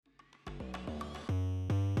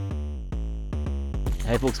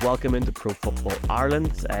Hey folks, welcome into Pro Football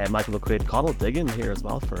Ireland. Michael McQuaid Connell digging here as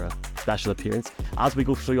well for a special appearance. As we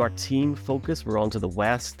go through our team focus, we're on to the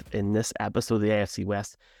West in this episode of the AFC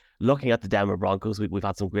West, looking at the Denver Broncos. We've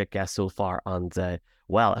had some great guests so far, and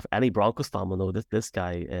well, if any Broncos fan will know this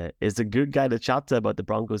guy is a good guy to chat to about the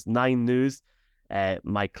Broncos. Nine News,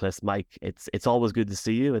 Mike Kliss. Mike, it's always good to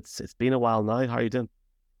see you. It's been a while now. How are you doing?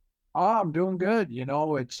 I'm doing good.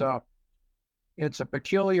 It's a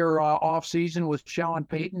peculiar off season with Sean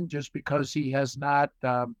Payton just because he has not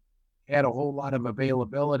had a whole lot of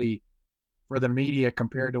availability for the media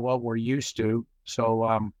compared to what we're used to.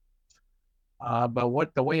 But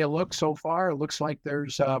what the way it looks so far, it looks like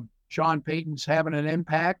there's Sean Payton's having an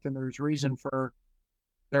impact, and there's reason for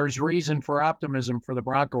optimism for the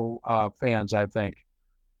Bronco fans, I think.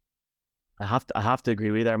 I have to agree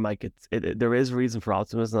with you there, Mike. There is reason for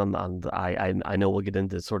optimism, and I know we'll get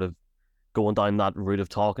into sort of going down that route of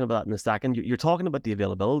talking about that in a second. You're talking about the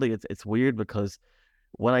availability. It's weird because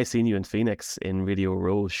when I seen you in Phoenix in Radio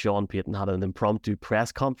Row, Sean Payton had an impromptu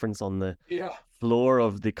press conference on the Yeah. floor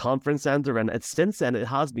of the conference center, and since then it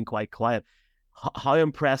has been quite quiet. How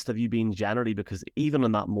impressed have you been generally? Because even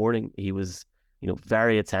on that morning, he was,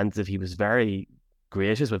 very attentive. He was very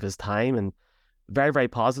gracious with his time and very, very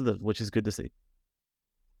positive, which is good to see.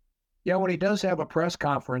 Yeah, when he does have a press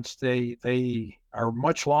conference, they are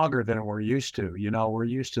much longer than we're used to. We're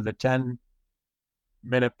used to the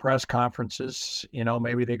 10-minute press conferences.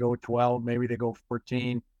 Maybe they go 12, maybe they go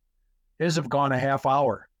 14. His have gone a half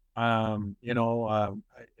hour. They're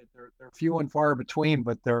few and far between,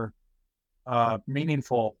 but they're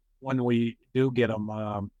meaningful when we do get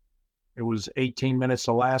them. It was 18 minutes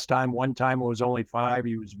the last time. One time it was only 5.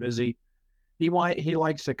 He was busy. He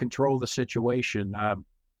likes to control the situation.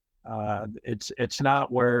 It's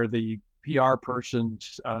not where the PR person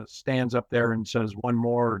stands up there and says one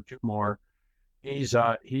more or two more. He's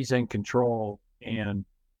in control, and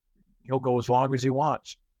he'll go as long as he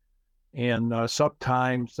wants. And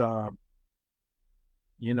sometimes that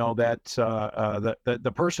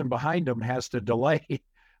the person behind him has to delay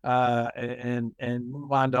and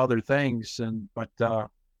move on to other things. But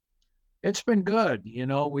it's been good.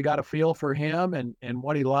 We got a feel for him and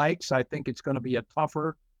what he likes. I think it's going to be a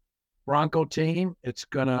tougher Bronco team. It's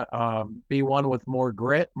going to be one with more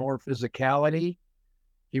grit, more physicality.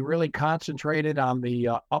 He really concentrated on the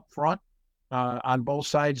up front on both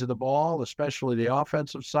sides of the ball, especially the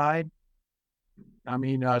offensive side. I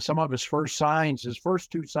mean, some of his first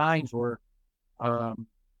two signs were um,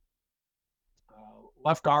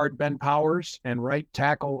 left guard Ben Powers and right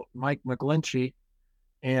tackle Mike McGlinchey.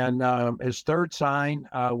 And his third sign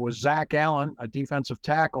was Zach Allen, a defensive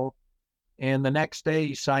tackle. And the next day,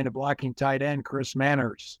 he signed a blocking tight end, Chris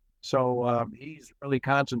Manners. So he's really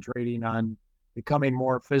concentrating on becoming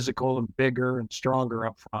more physical and bigger and stronger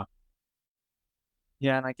up front.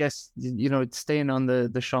 Yeah, and I guess it's staying on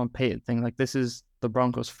the Sean Payton thing. Like, this is the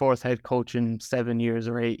Broncos' fourth head coach in 7 years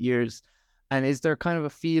or 8 years. And is there kind of a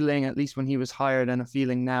feeling, at least when he was hired, and a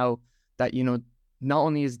feeling now that not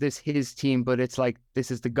only is this his team, but it's like this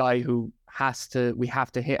is the guy who we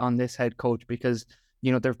have to hit on this head coach because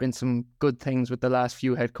there have been some good things with the last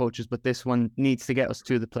few head coaches, but this one needs to get us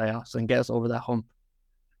to the playoffs and get us over that hump.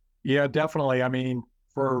 Yeah, definitely. I mean,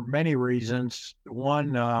 for many reasons.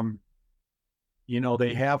 One,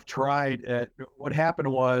 they have tried. What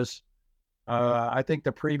happened was, I think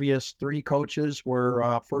the previous 3 coaches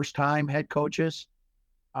were first-time head coaches.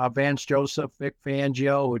 Vance Joseph, Vic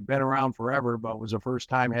Fangio, who had been around forever but was a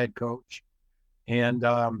first-time head coach, and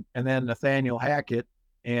then Nathaniel Hackett,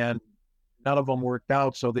 and none of them worked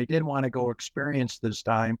out. So they did want to go experience this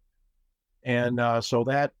time, and so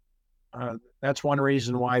that's one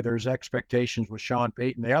reason why there's expectations with Sean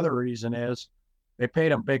Payton. The other reason is they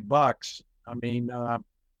paid him big bucks. I mean,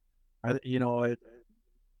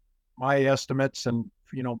 my estimates and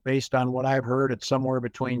based on what I've heard, it's somewhere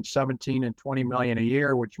between 17 and 20 million a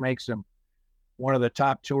year, which makes him one of the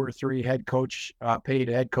top 2 or 3 paid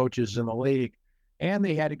head coaches in the league. And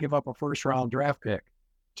they had to give up a first round draft pick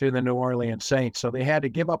to the New Orleans Saints, so they had to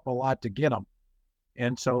give up a lot to get him.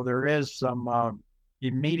 And so there is some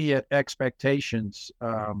immediate expectations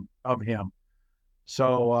of him.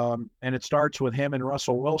 So and it starts with him and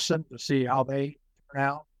Russell Wilson to see how they turn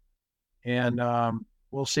out, and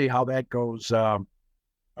we'll see how that goes.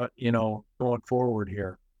 Going forward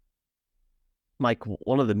here. Mike,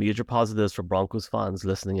 one of the major positives for Broncos fans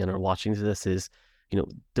listening in or watching this is,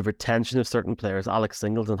 the retention of certain players. Alex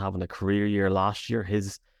Singleton having a career year last year,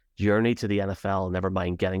 his journey to the NFL, never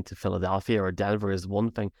mind getting to Philadelphia or Denver, is one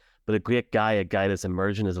thing, but a great guy, a guy that's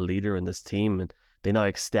emerging as a leader in this team, and they now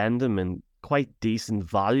extend him in quite decent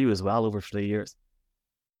value as well over 3 years.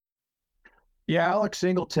 Yeah, Alex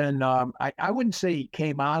Singleton, I wouldn't say he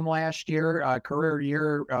came on last year, career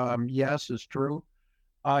year, yes, is true.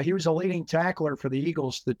 He was a leading tackler for the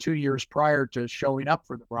Eagles the 2 years prior to showing up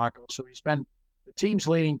for the Broncos. So he's been the team's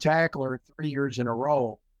leading tackler 3 years in a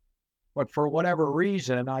row. But for whatever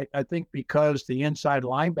reason, I think because the inside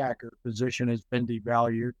linebacker position has been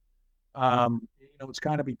devalued, it's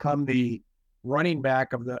kind of become the running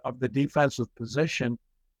back of the defensive position.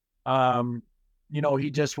 Um,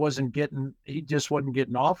 he just wasn't getting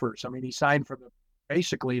offers. I mean, he signed for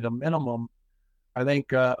basically the minimum. I think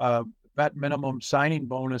vet minimum signing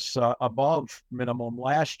bonus above minimum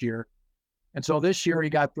last year. And so this year he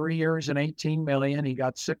got 3 years and 18 million. He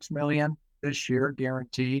got 6 million this year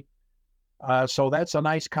guaranteed. So that's a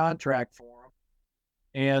nice contract for him.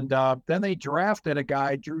 And then they drafted a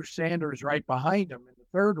guy, Drew Sanders, right behind him in the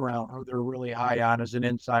third round, who they're really high on as an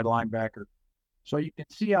inside linebacker. So you can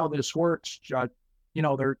see how this works.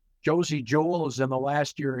 Josie Jewell is in the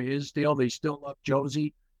last year of his deal. They still love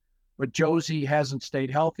Josie, but Josie hasn't stayed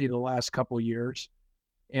healthy the last couple of years.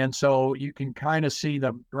 And so you can kind of see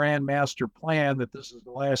the grand master plan that this is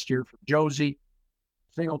the last year for Josie.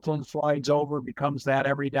 Singleton slides over, becomes that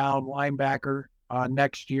every down linebacker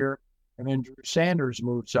next year, and then Drew Sanders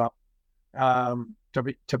moves up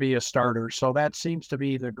to be a starter. So that seems to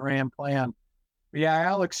be the grand plan. But yeah,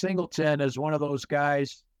 Alex Singleton is one of those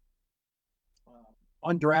guys,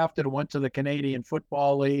 undrafted, went to the Canadian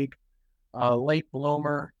Football League, late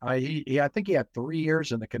bloomer. I think he had 3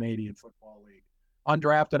 years in the Canadian Football League.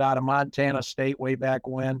 Undrafted out of Montana State way back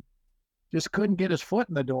when. Just couldn't get his foot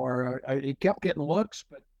in the door. He kept getting looks,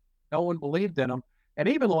 but no one believed in him. And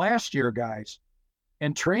even last year, guys,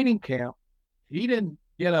 in training camp, he didn't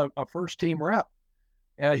get a first-team rep.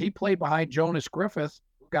 He played behind Jonas Griffith,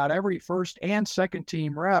 who got every first and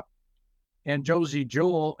second-team rep, and Josie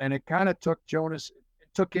Jewell, and it kind of took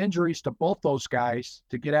injuries to both those guys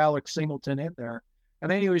to get Alex Singleton in there. And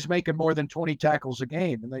then he was making more than 20 tackles a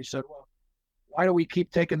game. And they said, well, why do we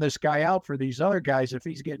keep taking this guy out for these other guys if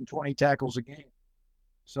he's getting 20 tackles a game?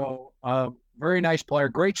 So very nice player,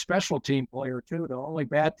 great special team player too. The only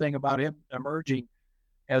bad thing about him emerging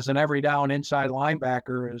as an every down inside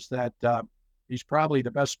linebacker is that he's probably the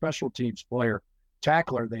best special teams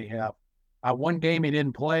tackler they have. One game he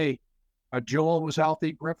didn't play. Joel was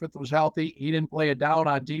healthy. Griffith was healthy. He didn't play a down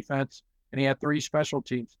on defense, and he had 3 special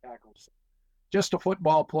teams tackles. Just a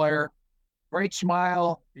football player. Great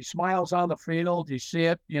smile. He smiles on the field. You see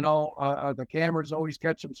it. The cameras always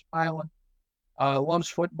catch him smiling. Loves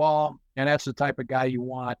football, and that's the type of guy you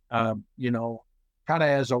want, kind of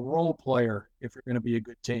as a role player if you're going to be a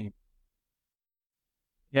good team.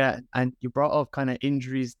 Yeah, and you brought up kind of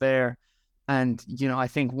injuries there. And, I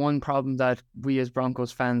think one problem that we as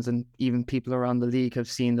Broncos fans and even people around the league have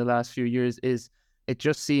seen the last few years is it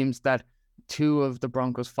just seems that 2 of the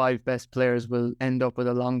Broncos' 5 best players will end up with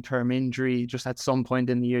a long-term injury just at some point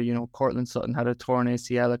in the year. Cortland Sutton had a torn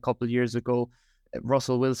ACL a couple of years ago.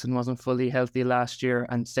 Russell Wilson wasn't fully healthy last year.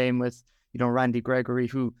 And same with, Randy Gregory,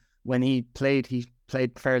 who when he played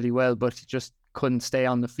fairly well, but he just couldn't stay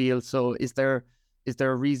on the field. So is there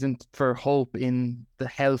a reason for hope in the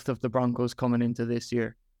health of the Broncos coming into this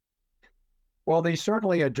year? Well, they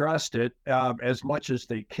certainly addressed it as much as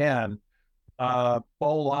they can. Bo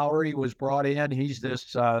Lowry was brought in. He's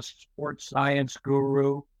this sports science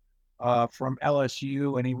guru from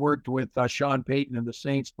LSU, and he worked with Sean Payton and the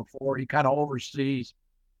Saints before. He kind of oversees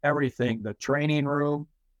everything: the training room,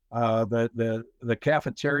 the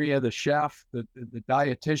cafeteria, the chef, the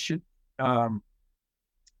dietitian.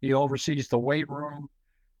 He oversees the weight room.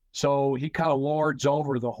 So he kind of lords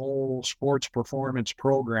over the whole sports performance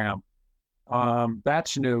program.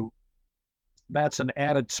 That's new. That's an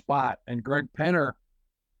added spot. And Greg Penner,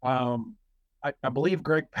 I believe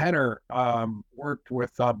Greg Penner worked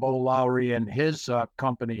with Bo Lowry and his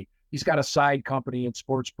company. He's got a side company in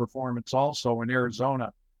sports performance also in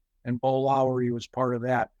Arizona. And Bo Lowry was part of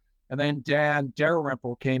that. And then Dan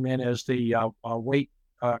Dalrymple came in as the weight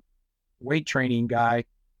training guy.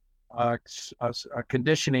 A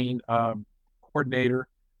conditioning coordinator,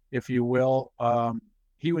 if you will.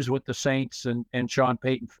 He was with the Saints and Sean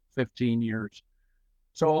Payton for 15 years.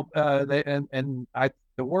 So the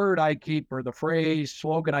word I keep, or the phrase,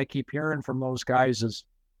 slogan I keep hearing from those guys is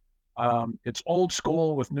it's old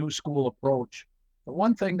school with new school approach. The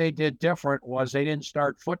one thing they did different was they didn't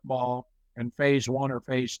start football in phase 1 or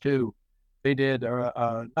phase 2. They did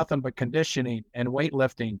nothing but conditioning and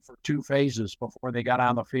weightlifting for 2 phases before they got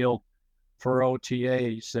on the field for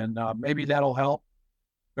OTAs, and maybe that'll help.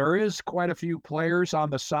 There is quite a few players on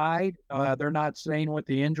the side. They're not saying what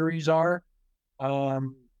the injuries are,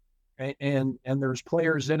 and and there's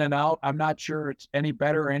players in and out. I'm not sure it's any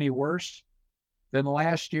better or any worse than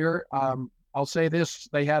last year. I'll say this: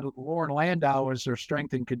 they had Lauren Landau as their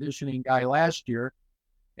strength and conditioning guy last year,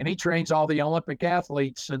 and he trains all the Olympic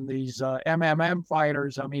athletes and these MMM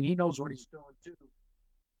fighters. I mean, he knows what he's doing too.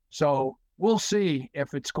 So we'll see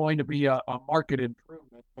if it's going to be a market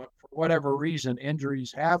improvement. But for whatever reason,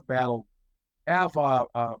 injuries have plagued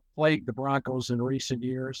the Broncos in recent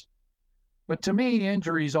years. But to me,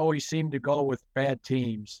 injuries always seem to go with bad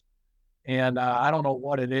teams. And I don't know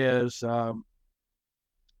what it is. I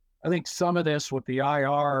think some of this with the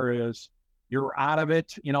IR is you're out of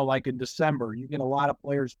it. Like in December, you get a lot of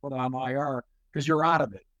players put on IR because you're out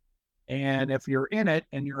of it. And if you're in it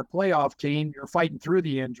and you're a playoff team, you're fighting through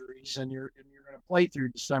the injuries and you're going to play through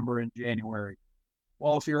December and January.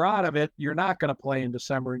 Well, if you're out of it, you're not going to play in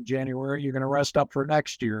December and January. You're going to rest up for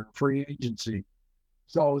next year, free agency.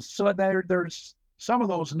 So there's some of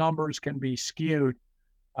those numbers can be skewed,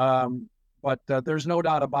 but there's no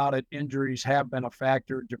doubt about it. Injuries have been a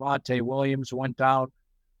factor. Javonte Williams went down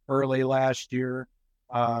early last year.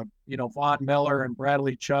 Von Miller and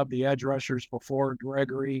Bradley Chubb, the edge rushers before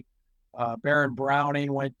Gregory. Baron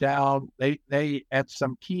Browning went down. They at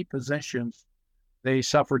some key positions, they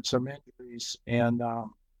suffered some injuries. And,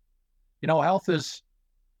 health is,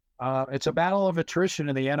 it's a battle of attrition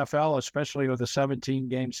in the NFL, especially with a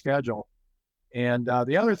 17-game schedule. And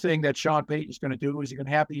the other thing that Sean Payton's going to do is he's going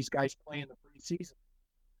to have these guys play in the preseason.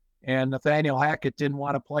 And Nathaniel Hackett didn't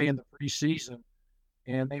want to play in the preseason.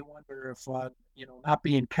 And they wonder if, not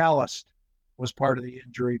being calloused was part of the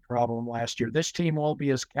injury problem last year. This team won't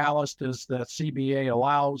be as calloused as the CBA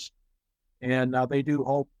allows. And they do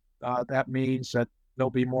hope that means that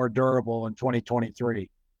they'll be more durable in 2023.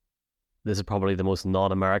 This is probably the most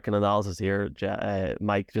non-American analysis here,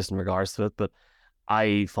 Mike, just in regards to it. But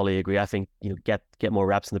I fully agree. I think, get more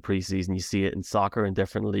reps in the preseason. You see it in soccer in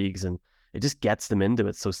different leagues, and it just gets them into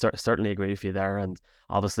it. So certainly agree with you there. And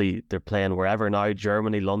obviously they're playing wherever now,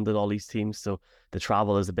 Germany, London, all these teams. So the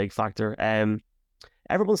travel is a big factor.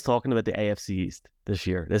 Everyone's talking about the AFC East this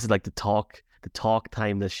year. This is like the talk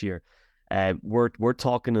time this year. We're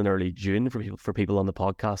talking in early June for people on the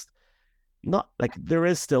podcast. Not like there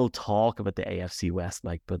is still talk about the AFC West,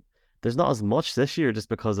 Mike, but there's not as much this year just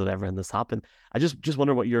because of everything that's happened. I just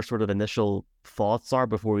wonder what your sort of initial thoughts are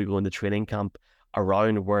before we go into training camp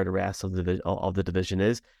around where the rest of the division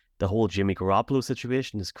is. The whole Jimmy Garoppolo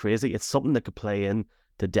situation is crazy. It's something that could play in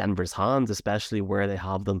to Denver's hands, especially where they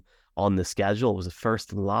have them on the schedule. It was the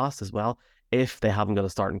first and last as well, if they haven't got a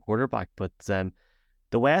starting quarterback. But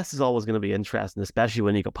the West is always going to be interesting, especially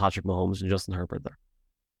when you got Patrick Mahomes and Justin Herbert there.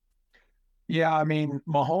 Yeah, I mean,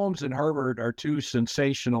 Mahomes and Herbert are two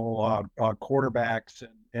sensational quarterbacks,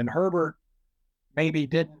 and Herbert maybe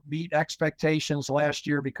didn't meet expectations last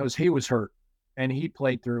year because he was hurt and he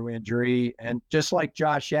played through injury, and just like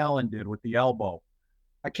Josh Allen did with the elbow.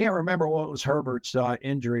 I can't remember what was Herbert's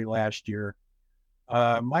injury last year.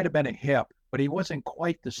 Might have been a hip, but he wasn't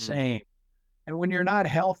quite the same. And when you're not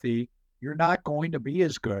healthy, you're not going to be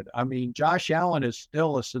as good. I mean, Josh Allen is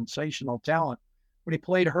still a sensational talent, but he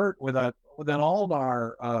played hurt with an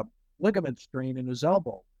ulnar ligament strain in his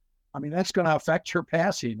elbow. I mean, that's going to affect your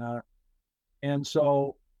passing. And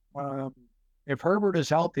so if Herbert is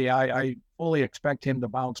healthy, I fully expect him to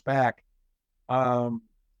bounce back.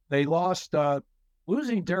 They lost,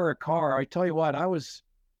 losing Derek Carr. I tell you what, I always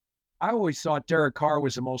thought Derek Carr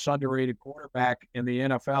was the most underrated quarterback in the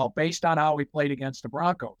NFL based on how he played against the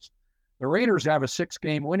Broncos. The Raiders have a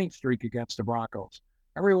 6-game winning streak against the Broncos.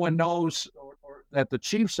 Everyone knows that the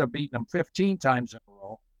Chiefs have beaten them 15 times in a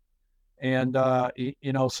row. And,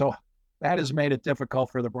 so that has made it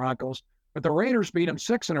difficult for the Broncos. But the Raiders beat them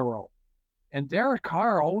 6 in a row. And Derek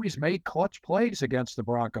Carr always made clutch plays against the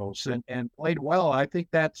Broncos and played well. I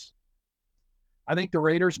think the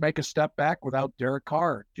Raiders make a step back without Derek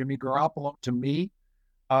Carr. Jimmy Garoppolo, to me,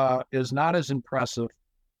 is not as impressive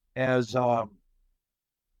as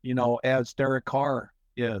Derek Carr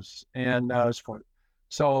is. And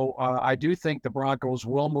so I do think the Broncos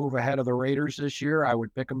will move ahead of the Raiders this year. I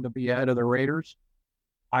would pick them to be ahead of the Raiders.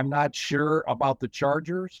 I'm not sure about the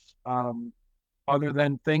Chargers, other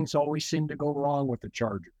than things always seem to go wrong with the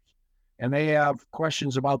Chargers. And they have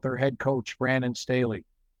questions about their head coach, Brandon Staley.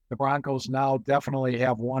 The Broncos now definitely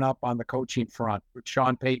have one up on the coaching front, but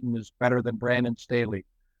Sean Payton is better than Brandon Staley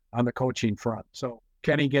on the coaching front. So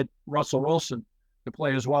can he get Russell Wilson to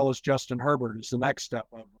play as well as Justin Herbert is the next step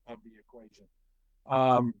of the equation.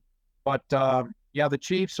 The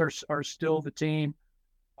Chiefs are still the team.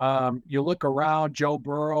 You look around, Joe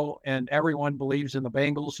Burrow, and everyone believes in the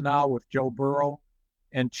Bengals now with Joe Burrow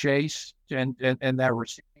and Chase and that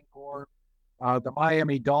receiving core. The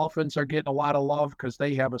Miami Dolphins are getting a lot of love because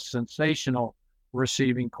they have a sensational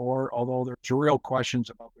receiving core, although there's real questions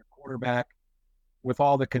about their quarterback with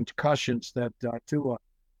all the concussions that Tua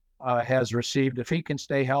has received. If he can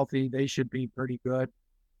stay healthy, they should be pretty good.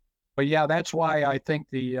 But yeah, that's why I think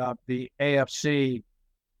the AFC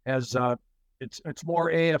has it's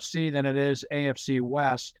more AFC than it is AFC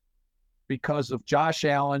West because of Josh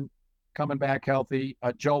Allen coming back healthy,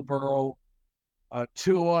 Joe Burrow,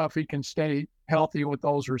 Tua if he can stay healthy with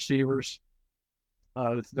those receivers.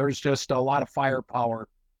 There's just a lot of firepower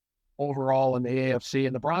overall in the AFC,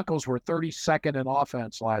 and the Broncos were 32nd in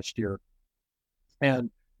offense last year, and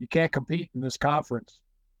you can't compete in this conference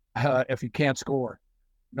if you can't score,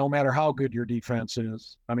 no matter how good your defense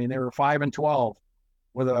is. I mean, they were 5-12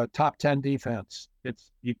 with a top 10 defense.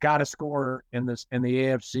 You got to score in the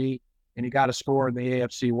AFC, and you got to score in the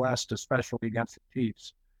AFC West, especially against the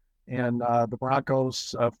Chiefs. And the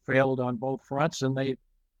Broncos failed on both fronts, and they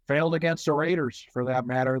failed against the Raiders, for that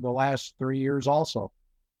matter, the last 3 years also.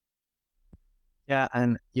 Yeah,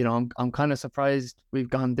 and I'm kind of surprised we've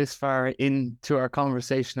gone this far into our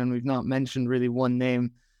conversation and we've not mentioned really one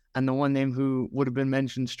name, and the one name who would have been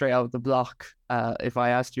mentioned straight out of the block if I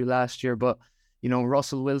asked you last year. But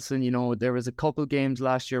Russell Wilson, there was a couple games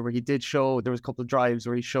last year where he did show, there was a couple of drives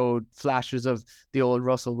where he showed flashes of the old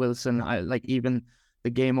Russell Wilson. Like even the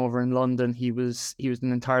game over in London, he was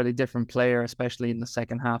an entirely different player, especially in the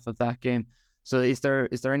second half of that game. So is there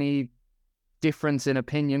any difference in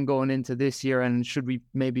opinion going into this year, and should we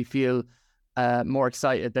maybe feel more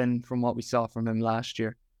excited than from what we saw from him last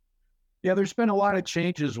year? Yeah, there's been a lot of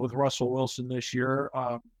changes with Russell Wilson this year.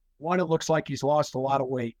 One, it looks like he's lost a lot of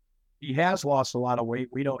weight. He has lost a lot of weight.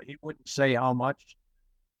 He wouldn't say how much,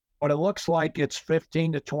 but it looks like it's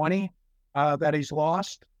 15 to 20 that he's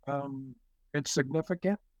lost. It's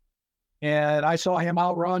significant. And I saw him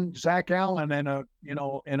outrun Zach Allen in a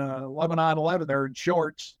 11-on-11 there in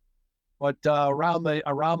shorts. But around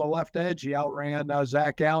the left edge, he outran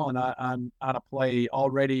Zach Allen on a play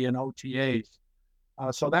already in OTAs.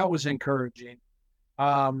 So that was encouraging.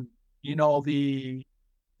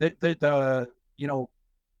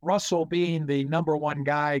 Russell being the number one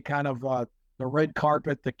guy, kind of the red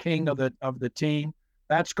carpet, the king of the team,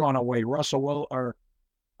 that's gone away.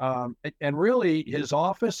 And really his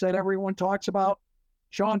office that everyone talks about,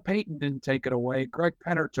 Sean Payton didn't take it away. Greg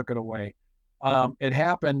Penner took it away. It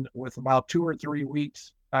happened with about 2 or 3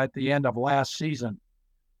 weeks at the end of last season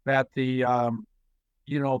that the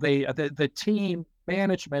team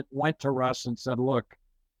management went to Russ and said, look,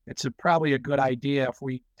 it's probably a good idea if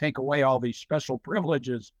we take away all these special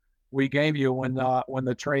privileges we gave you when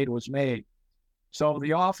the trade was made. So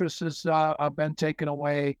the office has been taken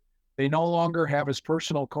away. They no longer have his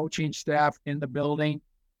personal coaching staff in the building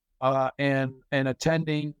and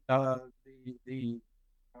attending the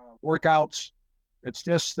workouts. It's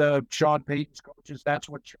just Sean Payton's coaches. That's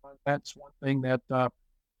one thing that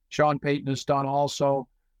Sean Payton has done also.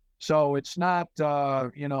 So it's not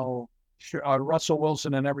Russell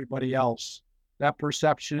Wilson and everybody else. That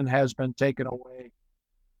perception has been taken away.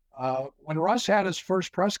 When Russ had his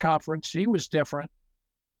first press conference, he was different.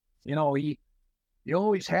 He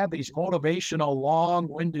always had these motivational,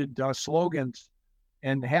 long-winded slogans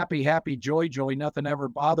and happy, happy, joy, joy. Nothing ever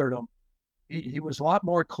bothered him. He was a lot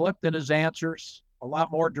more clipped in his answers, a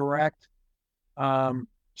lot more direct,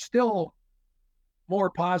 still more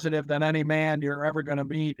positive than any man you're ever going to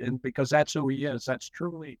meet, and because that's who he is. That's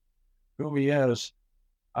truly who he is.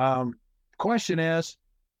 Question is,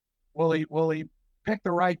 will he pick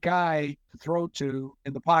the right guy to throw to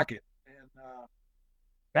in the pocket? And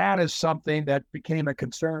that is something that became a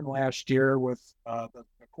concern last year with the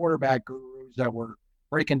quarterback gurus that were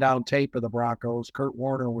breaking down tape of the Broncos. Kurt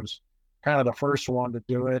Warner was kind of the first one to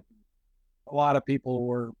do it. A lot of people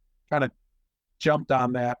were kind of jumped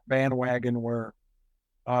on that bandwagon where,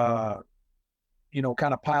 kind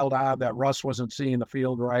of piled on that Russ wasn't seeing the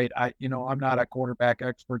field right. I'm not a quarterback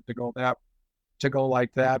expert to go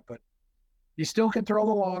like that, but he still can throw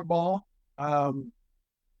the long ball.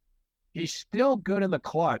 He's still good in the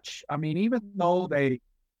clutch. I mean, even though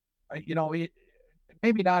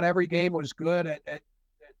maybe not every game was good at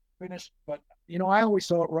finish, but I always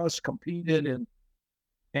thought Russ competed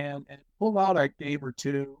and pulled out a game or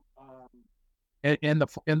two in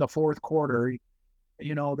the fourth quarter.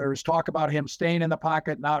 There's talk about him staying in the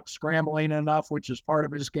pocket, not scrambling enough, which is part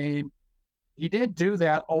of his game. He did do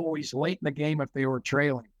that always late in the game if they were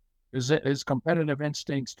trailing. His competitive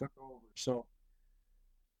instincts took over. So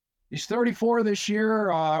he's 34 this year,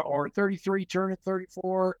 or 33, turning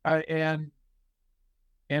 34, and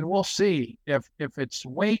we'll see if it's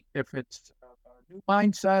weight, if it's a new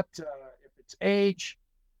mindset, if it's it's age.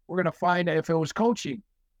 We're going to find, if it was coaching,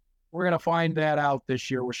 we're going to find that out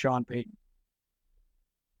this year with Sean Payton.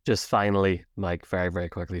 Just finally, Mike, very, very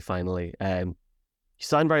quickly, finally. You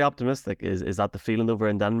sound very optimistic. Is that the feeling over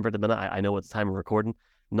in Denver at the minute? I know it's time of recording.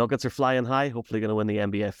 Nuggets are flying high, hopefully going to win the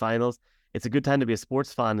NBA Finals. It's a good time to be a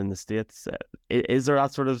sports fan in the States. Is there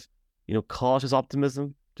that sort of, cautious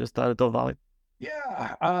optimism just down at Dove Valley?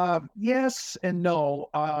 Yeah. Yes and no.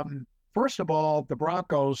 First of all, the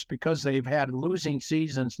Broncos, because they've had losing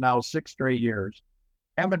seasons now 6 straight years,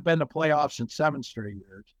 haven't been to playoffs in 7 straight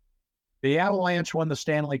years. The Avalanche won the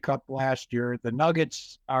Stanley Cup last year. The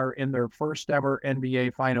Nuggets are in their first ever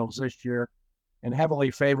NBA Finals this year and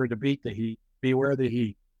heavily favored to beat the Heat. Beware the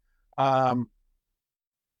Heat.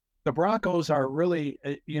 The Broncos are really,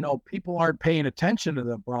 people aren't paying attention to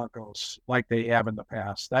the Broncos like they have in the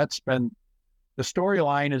past. That's been the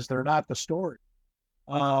storyline, is they're not the story.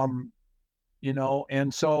 And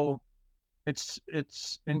so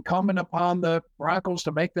it's incumbent upon the Broncos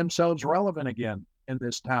to make themselves relevant again in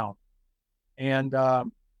this town. And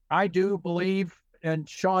I do believe in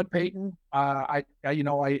Sean Payton.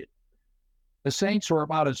 The Saints were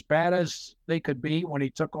about as bad as they could be when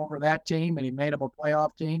he took over that team and he made them a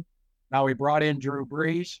playoff team. Now he brought in Drew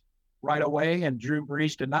Brees right away, and Drew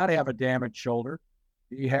Brees did not have a damaged shoulder.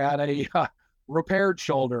 He had a repaired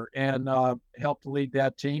shoulder and helped lead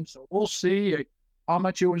that team. So we'll see how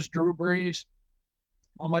much it was Drew Brees,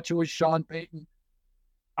 how much it was Sean Payton.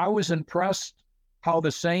 I was impressed how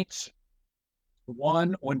the Saints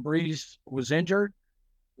won when Brees was injured,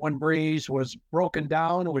 when Brees was broken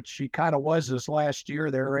down, which he kind of was this last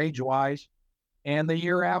year there age-wise. And the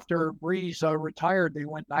year after Brees retired, they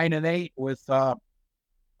went 9-8 with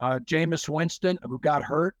Jameis Winston, who got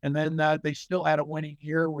hurt. And then they still had a winning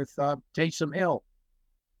year with Taysom Hill,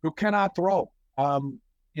 who cannot throw.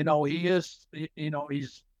 He is,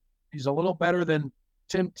 he's a little better than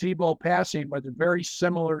Tim Tebow passing, but a very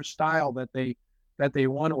similar style that they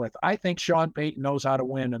won with. I think Sean Payton knows how to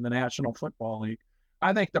win in the National Football League.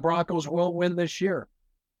 I think the Broncos will win this year.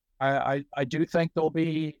 I do think they'll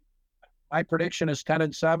be. My prediction is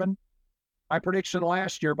 10-7. My prediction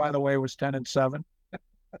last year, by the way, was 10-7.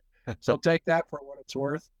 So take that for what it's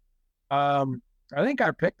worth. I think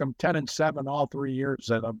I picked them 10-7 all 3 years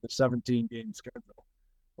of the 17-game schedule.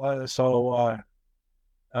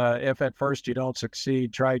 If at first you don't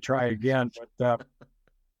succeed, try again. But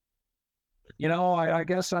I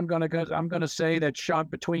guess I'm gonna say that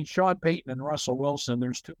between Sean Payton and Russell Wilson,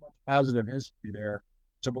 there's too much positive history there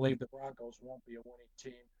to believe the Broncos won't be a winning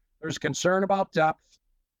team. There's concern about depth.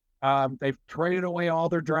 They've traded away all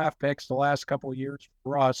their draft picks the last couple of years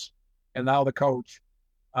for Russ, and now the coach.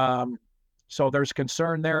 So there's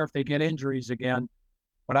concern there if they get injuries again.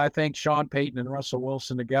 But I think Sean Payton and Russell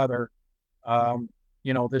Wilson together,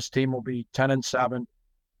 this team will be 10-7.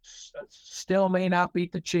 Still may not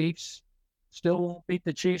beat the Chiefs. Still won't beat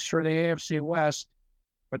the Chiefs for the AFC West.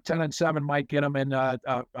 But 10-7 might get them in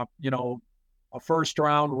a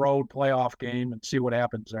first-round road playoff game and see what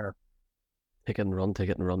happens there. Take it and run.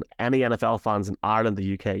 Any NFL fans in Ireland,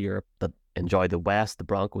 the UK, Europe that enjoy the West, the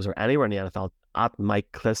Broncos, or anywhere in the NFL, at Mike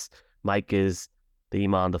Kliss. Mike is the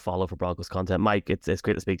man to follow for Broncos content. Mike, it's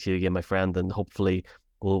great to speak to you again, my friend, and hopefully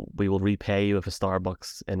we will repay you with a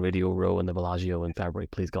Starbucks in Radio Row in the Bellagio in February.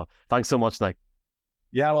 Please God. Thanks so much, Mike.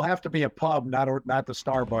 Yeah, it'll have to be a pub, not the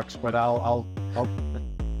Starbucks, but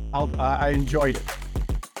I enjoyed it.